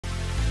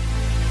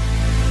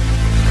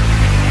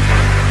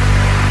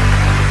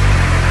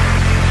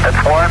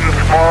That's one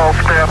small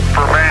step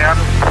for man,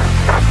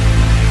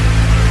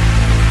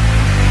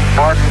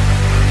 one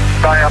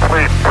giant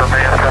leap for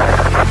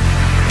mankind.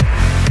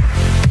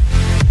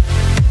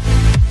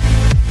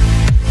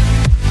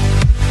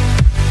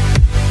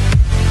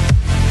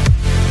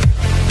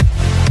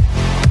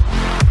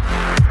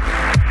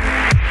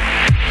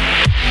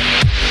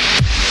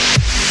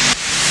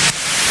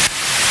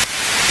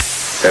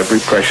 Every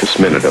precious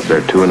minute of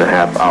their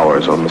 2.5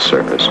 hours on the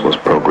surface was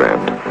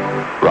programmed.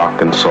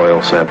 Rock and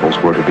soil samples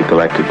were to be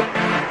collected,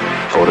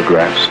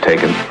 photographs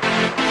taken,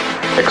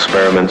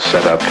 experiments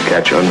set up to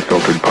catch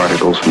unfiltered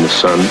particles from the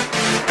sun,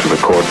 to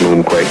record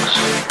moonquakes,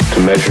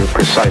 to measure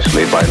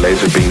precisely by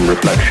laser beam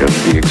reflection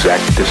the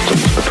exact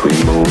distance between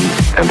moon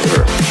and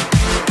Earth.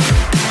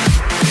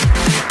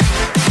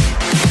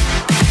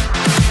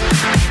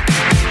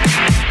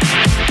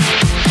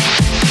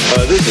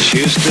 This is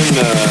Houston.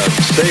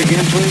 Say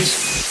again,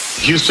 please.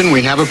 Houston,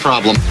 we have a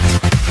problem.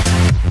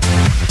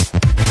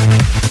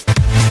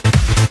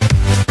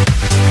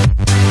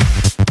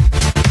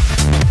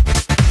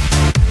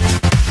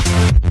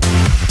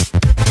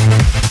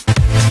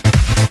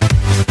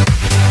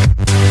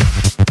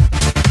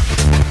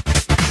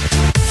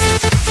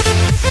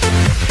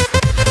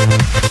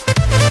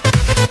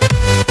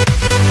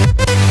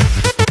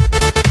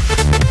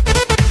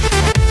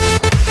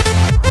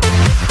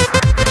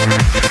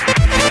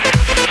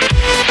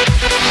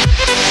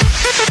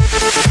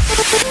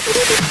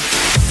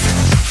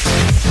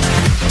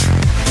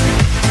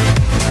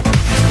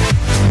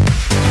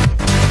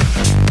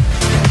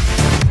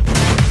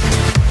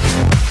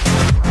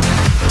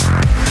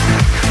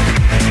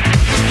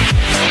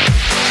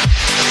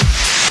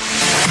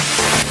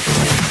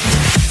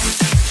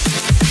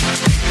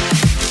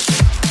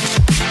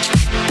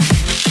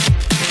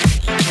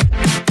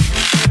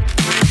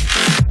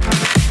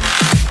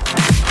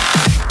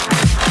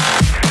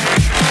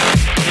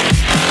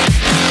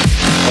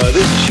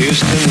 This is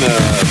Houston.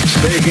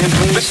 Say again,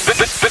 please.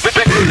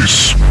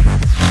 Peace.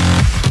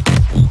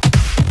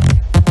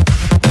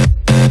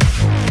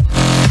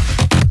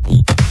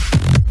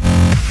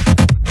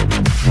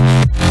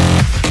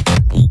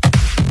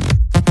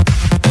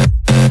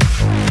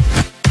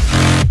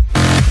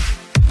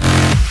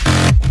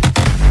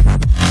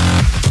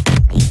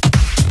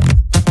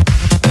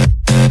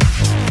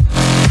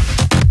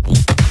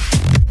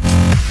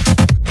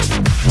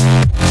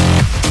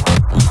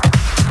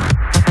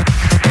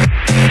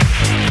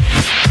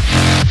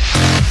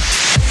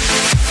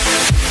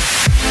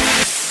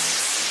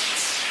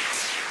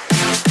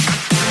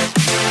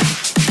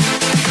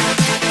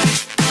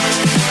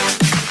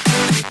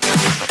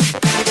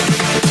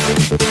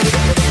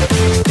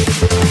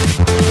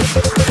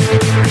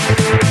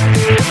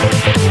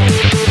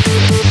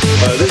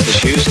 This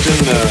is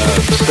Houston.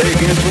 Say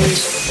again,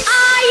 please.